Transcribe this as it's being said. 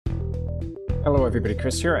Hello everybody,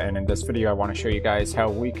 Chris here, and in this video I want to show you guys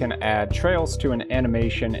how we can add trails to an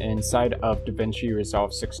animation inside of DaVinci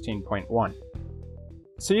Resolve 16.1.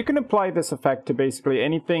 So you can apply this effect to basically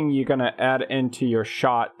anything you're going to add into your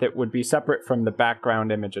shot that would be separate from the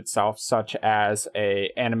background image itself, such as an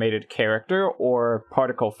animated character or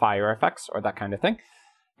particle fire effects or that kind of thing.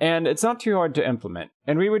 And it's not too hard to implement.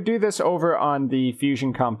 And we would do this over on the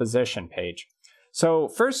Fusion Composition page.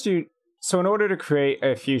 So in order to create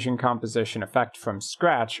a Fusion Composition effect from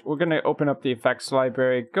scratch, we're going to open up the effects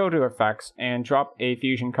library, go to effects, and drop a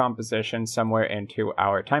Fusion Composition somewhere into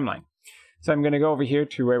our timeline. So I'm going to go over here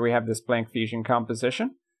to where we have this blank Fusion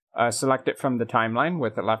Composition, select it from the timeline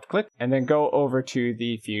with a left click, and then go over to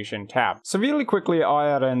the Fusion tab. So really quickly, I'll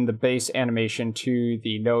add in the base animation to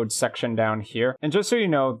the node section down here. And just so you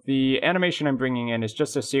know, the animation I'm bringing in is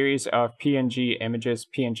just a series of PNG images,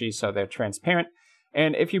 PNG so they're transparent.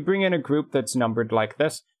 And if you bring in a group that's numbered like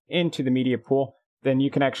this into the media pool, then you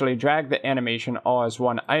can actually drag the animation all as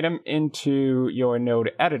one item into your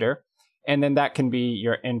node editor, and then that can be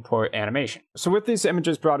your import animation. So with these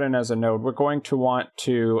images brought in as a node, we're going to want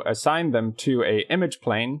to assign them to an image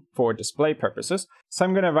plane for display purposes. So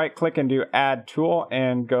I'm going to right click and do Add Tool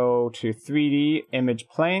and go to 3D Image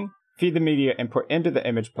Plane, feed the media import into the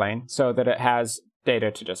image plane so that it has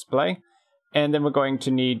data to display. And then we're going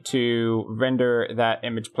to need to render that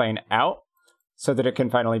image plane out so that it can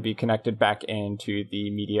finally be connected back into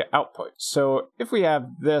the media output. So if we have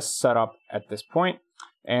this set up at this point,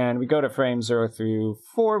 and we go to frames 0 through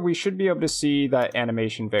 4, we should be able to see that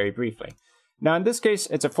animation very briefly. Now in this case,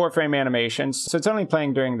 it's a 4-frame animation, so it's only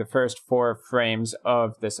playing during the first 4 frames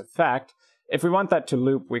of this effect. If we want that to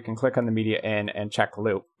loop, we can click on the media in and check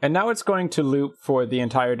loop. And now it's going to loop for the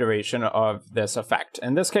entire duration of this effect.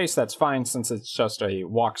 In this case, that's fine since it's just a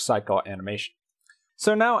walk cycle animation.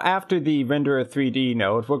 So now after the Renderer 3D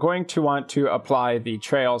node, we're going to want to apply the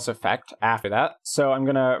Trails effect after that. So I'm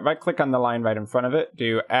going to right click on the line right in front of it,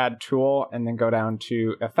 do Add Tool, and then go down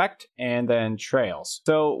to Effect, and then Trails.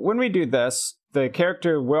 So when we do this, the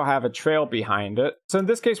character will have a trail behind it. So in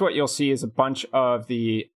this case, what you'll see is a bunch of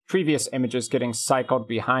the previous images getting cycled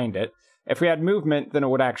behind it. If we had movement, then it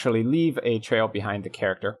would actually leave a trail behind the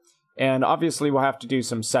character. And obviously we'll have to do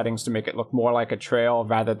some settings to make it look more like a trail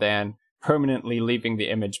rather than permanently leaving the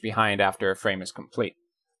image behind after a frame is complete.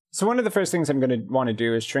 So one of the first things I'm going to want to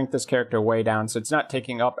do is shrink this character way down so it's not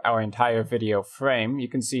taking up our entire video frame. You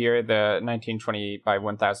can see here the 1920 by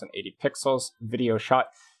 1080 pixels video shot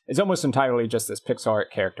is almost entirely just this pixel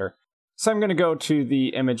art character. So I'm going to go to the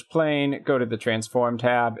image plane, go to the transform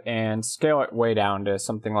tab, and scale it way down to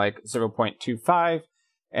something like 0.25,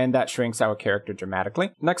 and that shrinks our character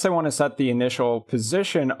dramatically. Next, I want to set the initial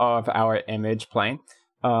position of our image plane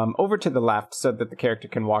over to the left so that the character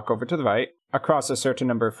can walk over to the right across a certain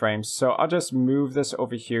number of frames. So I'll just move this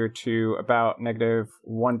over here to about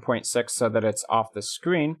 -1.6 so that it's off the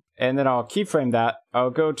screen, and then I'll keyframe that.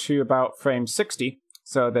 I'll go to about frame 60.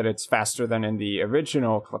 So that it's faster than in the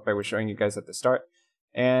original clip I was showing you guys at the start.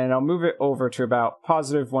 And I'll move it over to about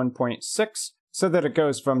 +1.6 so that it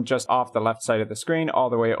goes from just off the left side of the screen all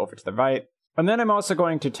the way over to the right. And then I'm also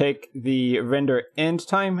going to take the render end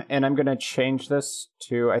time and I'm going to change this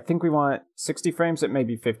to, I think we want 60 frames, it may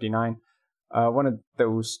be 59. One of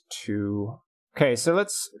those two. Okay, so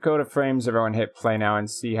let's go to frame 0 and hit play now and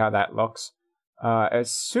see how that looks.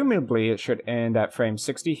 Assumably it should end at frame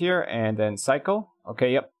 60 here and then cycle.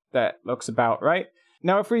 Okay, yep, that looks about right.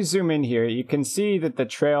 Now if we zoom in here, you can see that the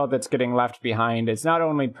trail that's getting left behind is not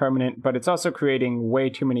only permanent, but it's also creating way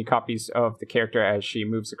too many copies of the character as she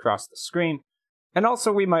moves across the screen. And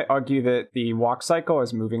also we might argue that the walk cycle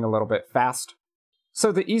is moving a little bit fast.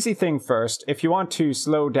 So the easy thing first, if you want to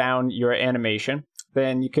slow down your animation,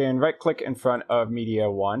 then you can right click in front of Media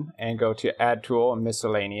 1 and go to Add Tool,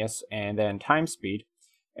 Miscellaneous, and then Time Speed.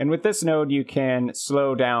 And with this node, you can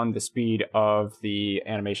slow down the speed of the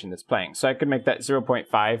animation that's playing. So I could make that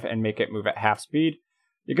 0.5 and make it move at half speed.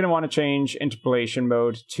 You're going to want to change interpolation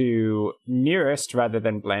mode to nearest rather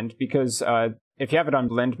than blend, because if you have it on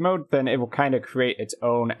blend mode, then it will kind of create its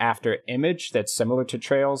own after image that's similar to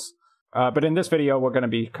trails. But in this video, we're going to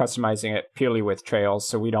be customizing it purely with trails,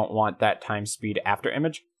 so we don't want that time speed after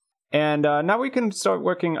image. And now we can start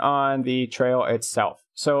working on the trail itself.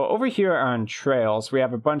 So over here on trails, we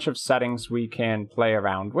have a bunch of settings we can play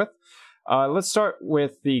around with. Let's start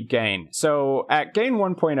with the gain. So at gain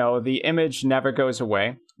 1.0, the image never goes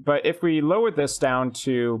away. But if we lower this down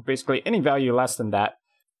to basically any value less than that,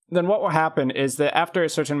 then what will happen is that after a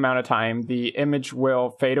certain amount of time, the image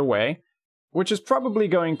will fade away, which is probably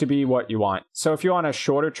going to be what you want. So if you want a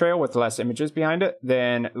shorter trail with less images behind it,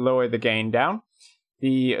 then lower the gain down.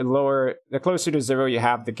 the closer to 0 you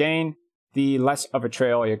have the gain, the less of a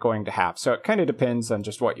trail you're going to have. So it kind of depends on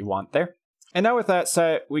just what you want there. And now with that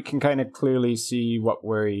set, we can kind of clearly see what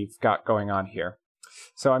we've got going on here.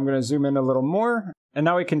 So I'm going to zoom in a little more, and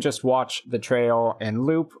now we can just watch the trail and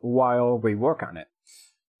loop while we work on it.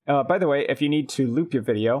 By the way, if you need to loop your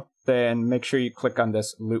video, then make sure you click on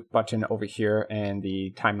this loop button over here and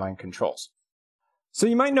the timeline controls. So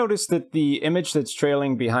you might notice that the image that's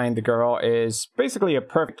trailing behind the girl is basically a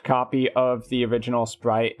perfect copy of the original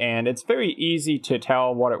sprite, and it's very easy to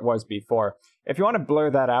tell what it was before. If you want to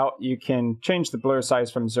blur that out, you can change the blur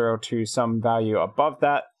size from 0 to some value above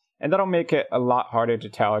that, and that'll make it a lot harder to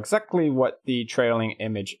tell exactly what the trailing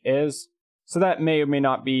image is. So that may or may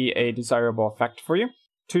not be a desirable effect for you.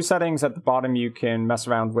 Two settings at the bottom you can mess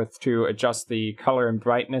around with to adjust the color and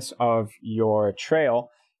brightness of your trail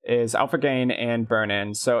is alpha gain and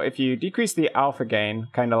burn-in. So if you decrease the alpha gain,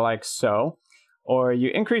 kind of like so, or you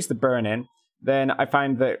increase the burn-in, then I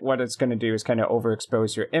find that what it's going to do is kind of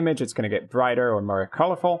overexpose your image. It's going to get brighter or more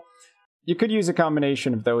colorful. You could use a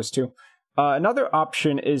combination of those two. Another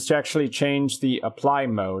option is to actually change the apply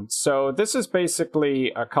mode. So this is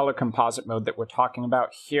basically a color composite mode that we're talking about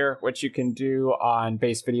here, which you can do on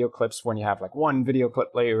base video clips when you have like one video clip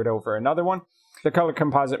layered over another one. The color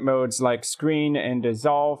composite modes like screen and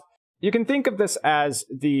dissolve. You can think of this as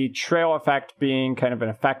the trail effect being kind of an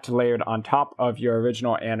effect layered on top of your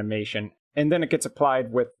original animation, and then it gets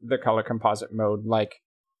applied with the color composite mode like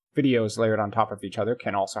videos layered on top of each other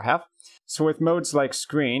can also have. So with modes like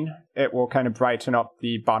screen, it will kind of brighten up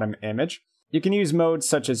the bottom image. You can use modes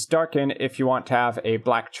such as darken if you want to have a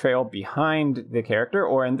black trail behind the character,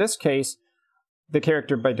 or in this case, the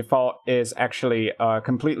character by default is actually a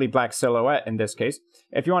completely black silhouette in this case.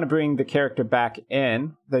 If you want to bring the character back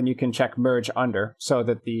in, then you can check merge under so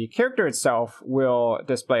that the character itself will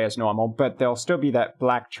display as normal, but there'll still be that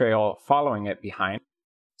black trail following it behind.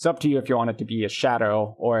 It's up to you if you want it to be a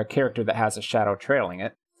shadow or a character that has a shadow trailing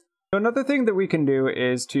it. So another thing that we can do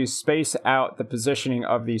is to space out the positioning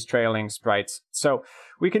of these trailing sprites. So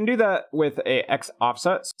we can do that with a X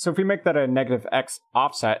offset. So if we make that a negative X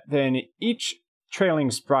offset, then each trailing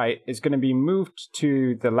sprite is going to be moved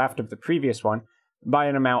to the left of the previous one by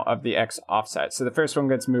an amount of the X offset. So the first one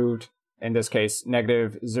gets moved, in this case,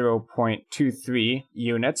 negative 0.23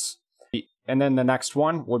 units. And then the next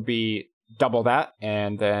one would be double that,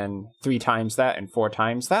 and then 3 times that, and 4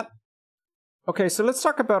 times that. Okay, so let's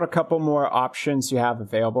talk about a couple more options you have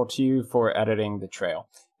available to you for editing the trail.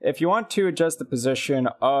 If you want to adjust the position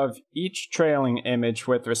of each trailing image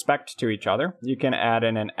with respect to each other, you can add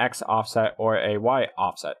in an X offset or a Y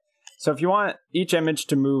offset. So if you want each image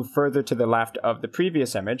to move further to the left of the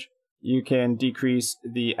previous image, you can decrease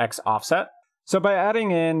the X offset. So by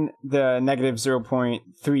adding in the negative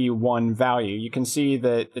 0.31 value, you can see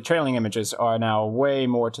that the trailing images are now way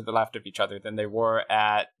more to the left of each other than they were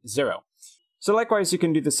at 0. So likewise, you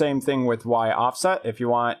can do the same thing with Y offset. If you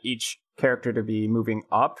want each character to be moving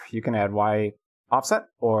up, you can add Y offset,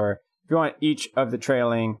 or if you want each of the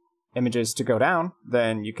trailing images to go down,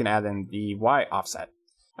 then you can add in the Y offset.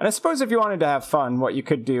 And I suppose if you wanted to have fun, what you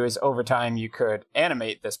could do is over time you could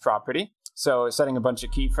animate this property. So setting a bunch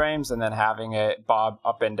of keyframes and then having it bob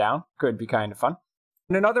up and down could be kind of fun.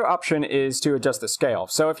 And another option is to adjust the scale.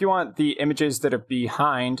 So if you want the images that are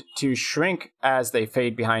behind to shrink as they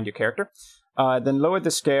fade behind your character, then lower the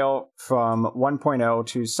scale from 1.0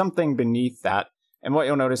 to something beneath that. And what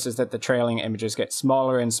you'll notice is that the trailing images get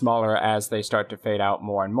smaller and smaller as they start to fade out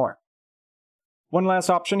more and more. One last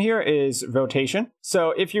option here is rotation.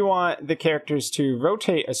 So if you want the characters to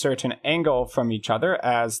rotate a certain angle from each other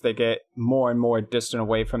as they get more and more distant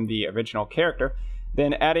away from the original character,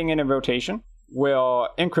 then adding in a rotation will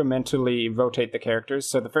incrementally rotate the characters.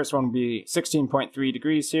 So the first one will be 16.3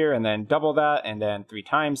 degrees here, and then double that, and then 3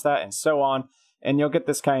 times that, and so on. And you'll get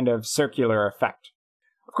this kind of circular effect.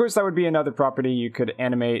 Of course, that would be another property you could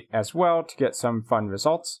animate as well to get some fun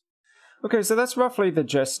results. Okay, so that's roughly the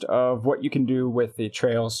gist of what you can do with the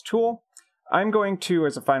Trails tool. I'm going to,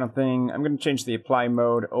 as a final thing, I'm going to change the apply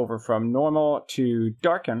mode over from normal to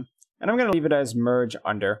darken, and I'm going to leave it as merge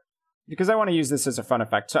under, because I want to use this as a fun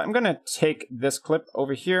effect. So I'm going to take this clip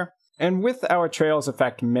over here, and with our Trails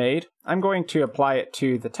effect made, I'm going to apply it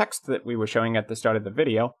to the text that we were showing at the start of the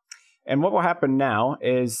video. And what will happen now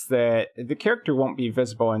is that the character won't be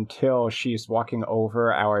visible until she's walking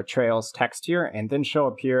over our Trails text here, and then she'll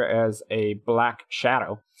appear as a black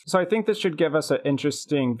shadow. So I think this should give us an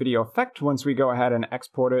interesting video effect once we go ahead and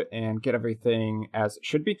export it and get everything as it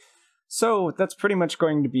should be. So that's pretty much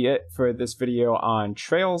going to be it for this video on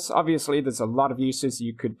Trails. Obviously, there's a lot of uses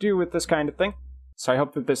you could do with this kind of thing. So I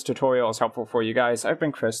hope that this tutorial is helpful for you guys. I've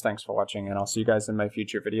been Chris, thanks for watching, and I'll see you guys in my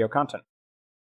future video content.